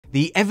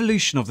The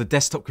evolution of the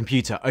desktop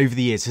computer over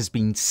the years has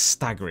been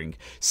staggering.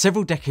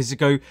 Several decades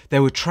ago,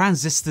 there were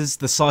transistors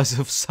the size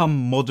of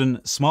some modern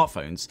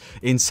smartphones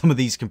in some of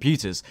these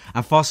computers,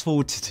 and fast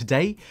forward to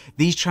today,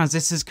 these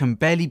transistors can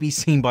barely be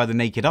seen by the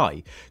naked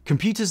eye.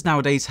 Computers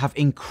nowadays have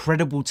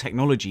incredible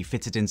technology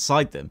fitted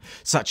inside them,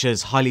 such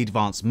as highly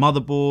advanced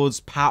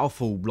motherboards,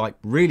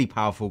 really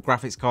powerful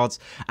graphics cards,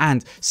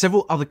 and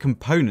several other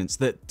components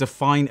that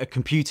define a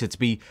computer to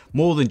be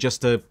more than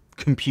just a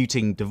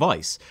computing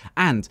device.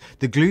 And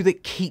the glue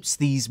that keeps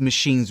these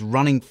machines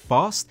running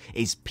fast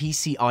is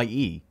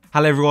PCIe.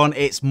 Hello everyone,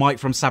 it's Mike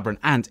from SABRENT,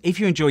 and if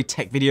you enjoy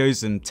tech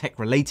videos and tech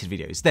related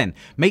videos, then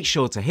make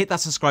sure to hit that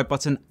subscribe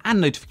button and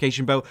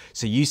notification bell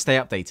so you stay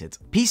updated.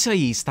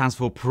 PCIe stands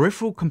for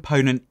Peripheral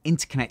Component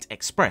Interconnect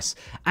Express,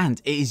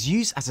 and it is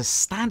used as a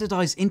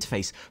standardized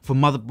interface for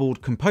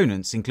motherboard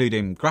components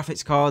including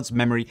graphics cards,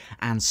 memory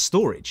and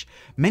storage.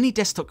 Many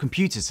desktop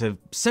computers have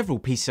several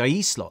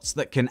PCIe slots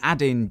that can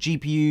add in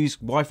GPUs,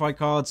 Wi-Fi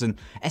cards and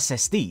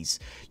SSDs.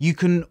 You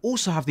can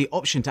also have the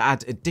option to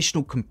add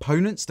additional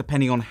components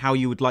depending on how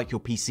you would like your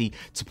PC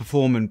to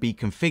perform and be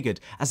configured,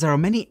 as there are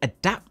many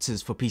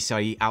adapters for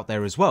PCIe out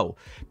there as well.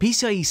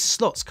 PCIe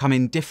slots come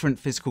in different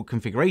physical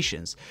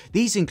configurations.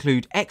 These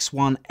include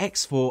X1,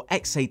 X4,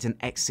 X8 and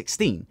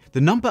X16. The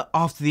number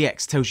after the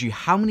X tells you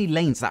how many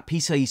lanes that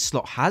PCIe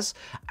slot has,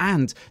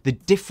 and the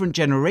different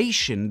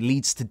generation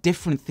leads to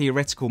different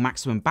theoretical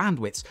maximum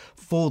bandwidths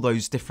for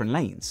those different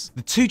lanes.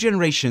 The two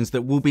generations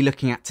that we'll be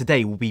looking at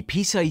today will be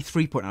PCIe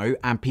 3.0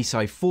 and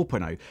PCIe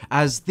 4.0,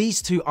 as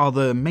these two are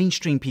the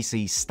mainstream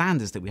PCIe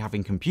standards that we have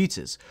in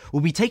computers.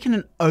 We'll be taking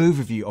an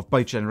overview of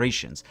both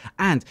generations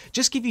and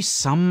just give you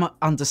some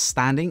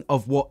understanding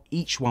of what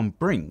each one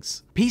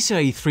brings.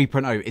 PCIe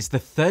 3.0 is the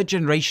third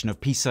generation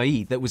of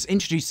PCIe that was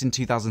introduced in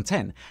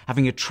 2010,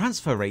 having a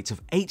transfer rate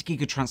of 8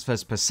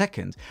 gigatransfers per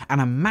second and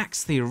a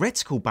max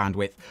theoretical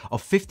bandwidth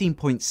of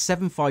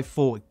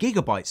 15.754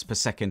 gigabytes per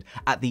second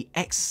at the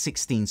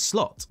X16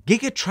 slot.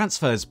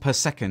 Gigatransfers per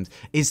second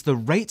is the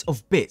rate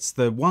of bits,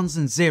 the ones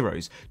and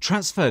zeros,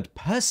 transferred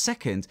per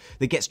second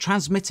that gets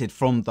transmitted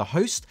from the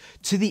host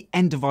to the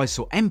end device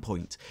or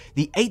endpoint.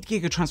 The 8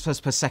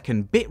 gigatransfers per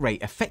second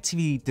bitrate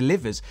effectively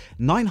delivers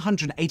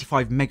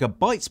 985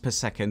 megabytes per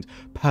second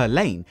per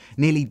lane,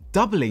 nearly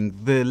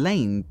doubling the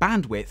lane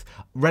bandwidth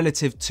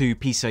relative to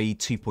PCIe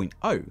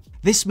 2.0.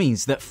 This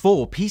means that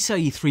for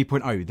PCIe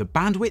 3.0, the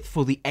bandwidth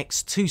for the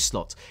X2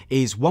 slot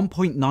is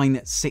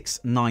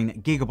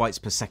 1.969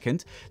 gigabytes per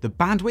second. The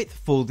bandwidth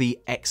for the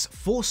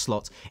X4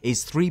 slot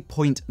is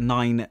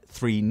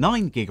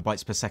 3.939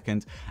 gigabytes per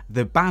second.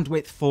 The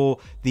bandwidth for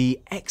the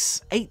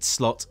X8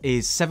 slot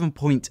is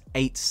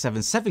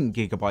 7.877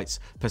 gigabytes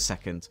per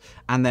second.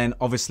 And then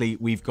obviously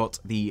we've got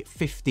the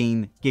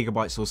 15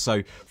 gigabytes or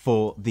so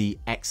for the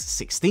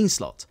X16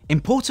 slot.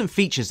 Important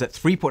features that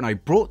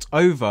 3.0 brought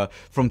over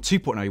from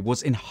 2.0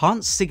 was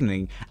enhanced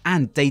signaling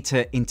and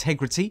data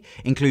integrity,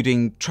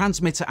 including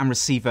transmitter and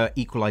receiver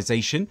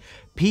equalization,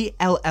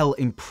 PLL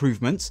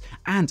improvements,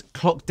 and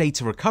clock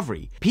data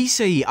recovery.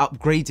 PCIe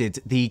upgraded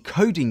the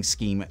coding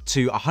scheme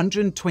to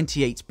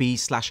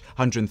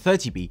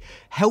 128B/130B,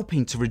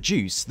 helping to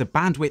reduce the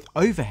bandwidth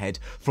overhead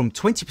from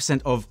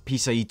 20% of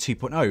PCIe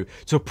 2.0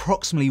 to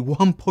approximately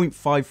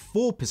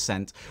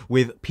 1.54%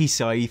 with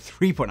PCIe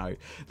 3.0.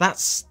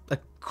 That's a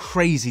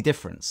crazy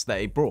difference that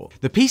it brought.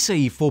 The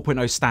PCIe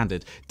 4.0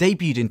 standard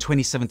debuted in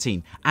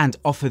 2017 and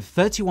offered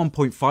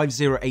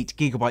 31.508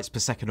 gigabytes per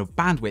second of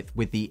bandwidth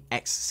with the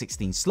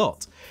X16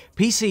 slot.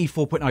 PCIe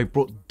 4.0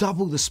 brought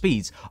double the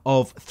speeds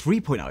of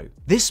 3.0.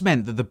 This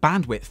meant that the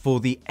bandwidth for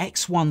the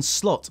X1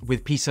 slot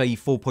with PCIe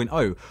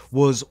 4.0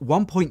 was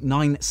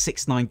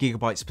 1.969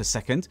 gigabytes per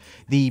second.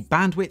 The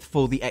bandwidth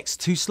for the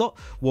X2 slot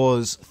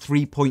was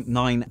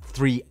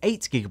 3.938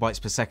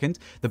 gigabytes per second.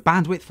 The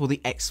bandwidth for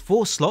the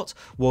X4 slot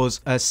was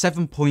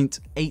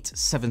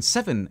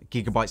 7.877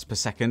 gigabytes per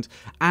second,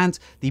 and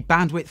the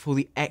bandwidth for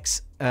the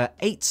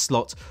X8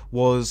 slot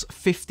was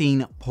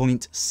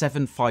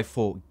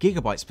 15.754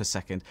 gigabytes per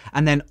second,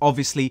 and then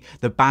obviously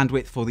the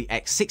bandwidth for the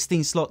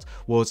X16 slot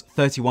was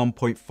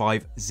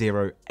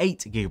 31.508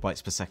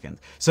 gigabytes per second.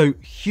 So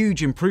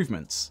huge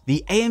improvements.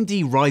 The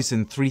AMD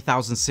Ryzen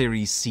 3000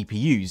 series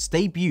CPUs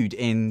debuted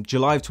in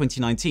July of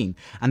 2019,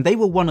 and they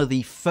were one of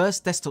the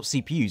first desktop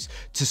CPUs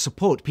to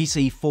support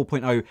PCIe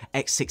 4.0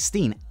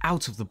 X16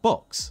 out of the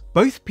box.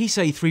 Both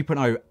PCIe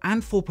 3.0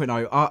 and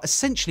 4.0 are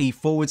essentially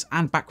forwards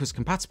and backwards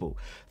compatible.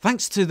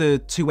 Thanks to the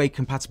two-way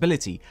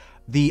compatibility,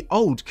 the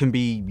old can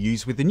be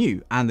used with the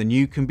new, and the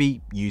new can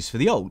be used for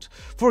the old.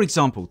 For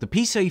example, the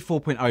PCIe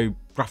 4.0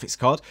 graphics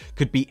card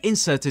could be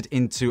inserted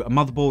into a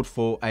motherboard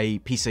for a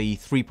PCIe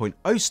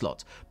 3.0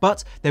 slot,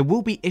 but there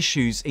will be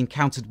issues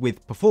encountered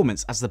with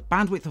performance, as the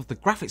bandwidth of the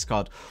graphics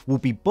card will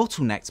be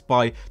bottlenecked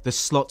by the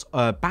slot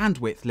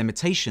bandwidth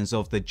limitations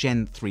of the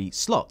Gen 3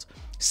 slot.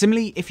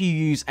 Similarly, if you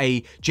use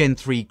a Gen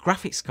 3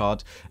 graphics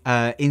card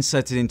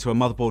inserted into a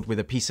motherboard with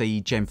a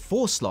PCIe Gen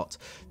 4 slot,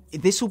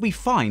 this will be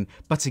fine,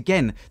 but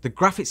again, the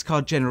graphics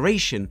card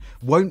generation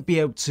won't be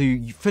able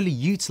to fully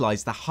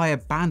utilize the higher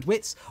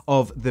bandwidths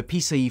of the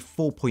PCIe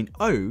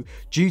 4.0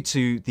 due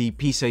to the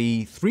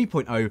PCIe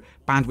 3.0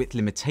 bandwidth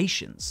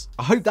limitations.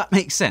 I hope that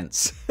makes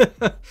sense.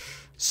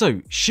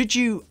 So, should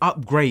you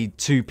upgrade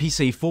to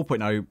PCIe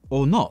 4.0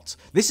 or not?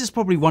 This is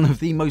probably one of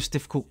the most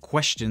difficult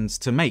questions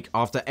to make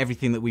after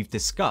everything that we've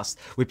discussed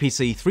with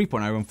PCIe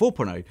 3.0 and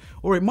 4.0,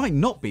 or it might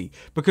not be,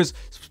 because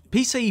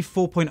PCIe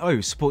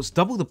 4.0 supports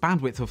double the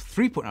bandwidth of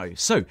 3.0,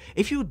 so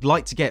if you would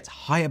like to get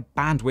higher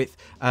bandwidth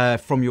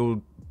from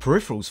your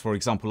peripherals, for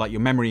example, like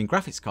your memory and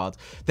graphics card,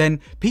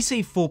 then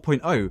PCIe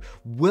 4.0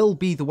 will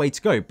be the way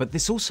to go, but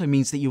this also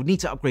means that you'll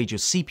need to upgrade your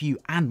CPU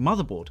and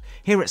motherboard.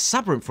 Here at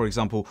SABRENT, for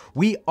example,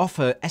 we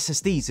offer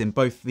SSDs in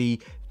both the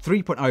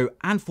 3.0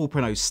 and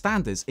 4.0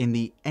 standards in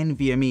the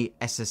NVMe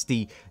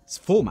SSD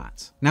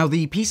format. Now,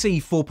 the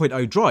PCIe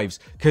 4.0 drives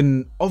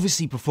can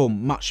obviously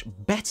perform much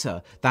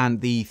better than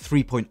the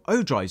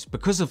 3.0 drives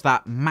because of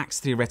that max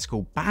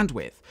theoretical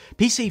bandwidth.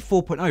 PCIe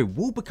 4.0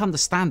 will become the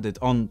standard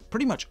on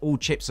pretty much all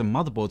chips and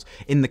motherboards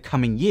in the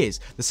coming years,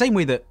 the same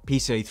way that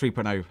PCIe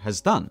 3.0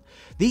 has done.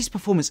 These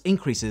performance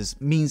increases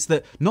means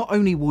that not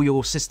only will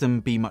your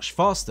system be much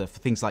faster for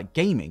things like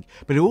gaming,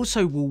 but it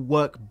also will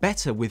work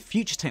better with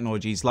future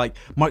technologies like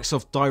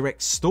Microsoft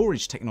Direct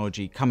Storage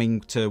technology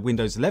coming to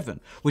Windows 11,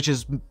 which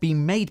has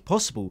been made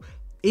possible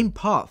in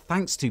part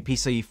thanks to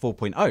PCIe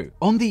 4.0.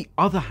 On the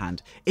other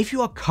hand, if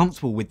you are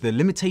comfortable with the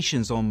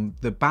limitations on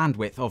the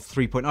bandwidth of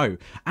 3.0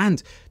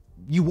 and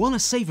you want to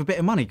save a bit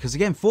of money, because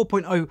again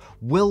 4.0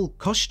 will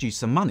cost you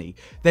some money,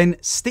 then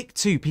stick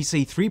to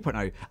PCIe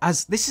 3.0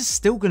 as this is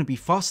still going to be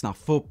fast enough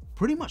for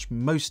pretty much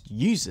most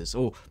users,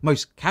 or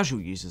most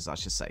casual users I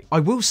should say. I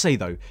will say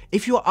though,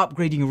 if you're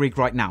upgrading a rig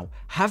right now,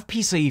 have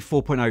PCIe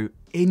 4.0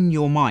 in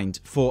your mind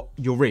for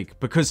your rig,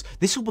 because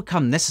this will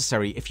become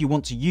necessary if you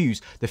want to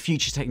use the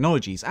future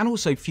technologies and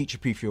also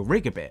future-proof your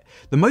rig a bit.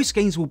 The most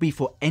gains will be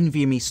for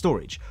NVMe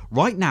storage.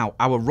 Right now,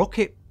 our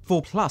Rocket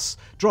 4 Plus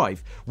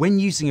drive, when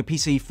using a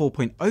PCIe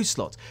 4.0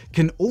 slot,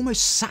 can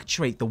almost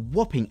saturate the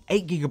whopping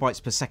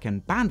 8GB per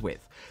second bandwidth.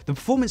 The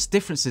performance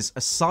differences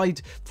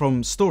aside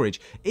from storage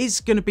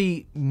is going to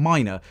be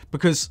minor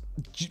because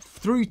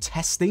through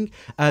testing,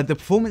 the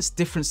performance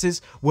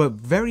differences were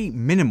very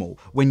minimal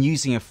when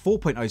using a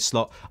 4.0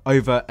 slot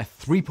over a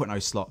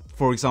 3.0 slot,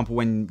 for example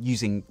when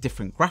using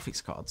different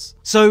graphics cards.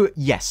 So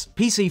yes,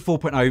 PCIe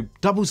 4.0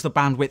 doubles the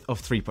bandwidth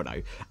of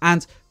 3.0,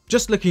 and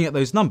just looking at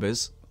those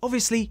numbers,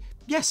 obviously,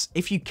 yes,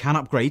 if you can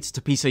upgrade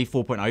to PCIe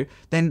 4.0,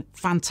 then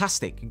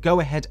fantastic, go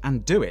ahead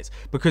and do it,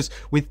 because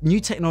with new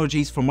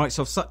technologies from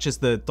Microsoft such as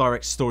the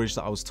direct storage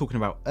that I was talking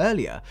about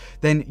earlier,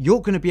 then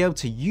you're going to be able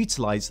to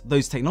utilize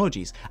those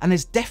technologies, and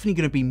there's definitely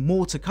going to be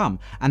more to come,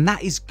 and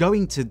that is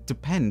going to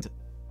depend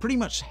pretty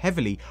much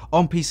heavily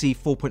on PCIe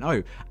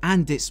 4.0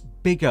 and its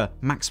bigger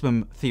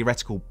maximum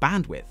theoretical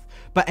bandwidth.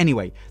 But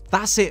anyway,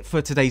 that's it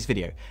for today's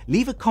video.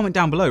 Leave a comment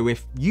down below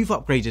if you've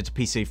upgraded to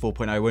PCIe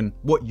 4.0 and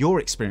what your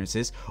experience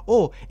is,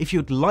 or if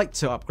you'd like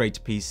to upgrade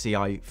to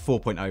PCIe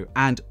 4.0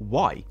 and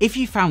why. If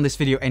you found this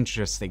video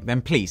interesting,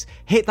 then please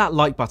hit that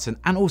like button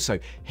and also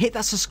hit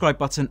that subscribe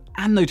button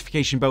and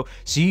notification bell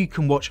so you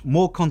can watch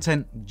more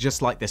content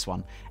just like this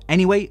one.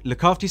 Anyway,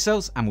 look after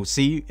yourselves and we'll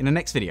see you in the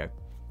next video.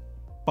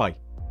 Bye.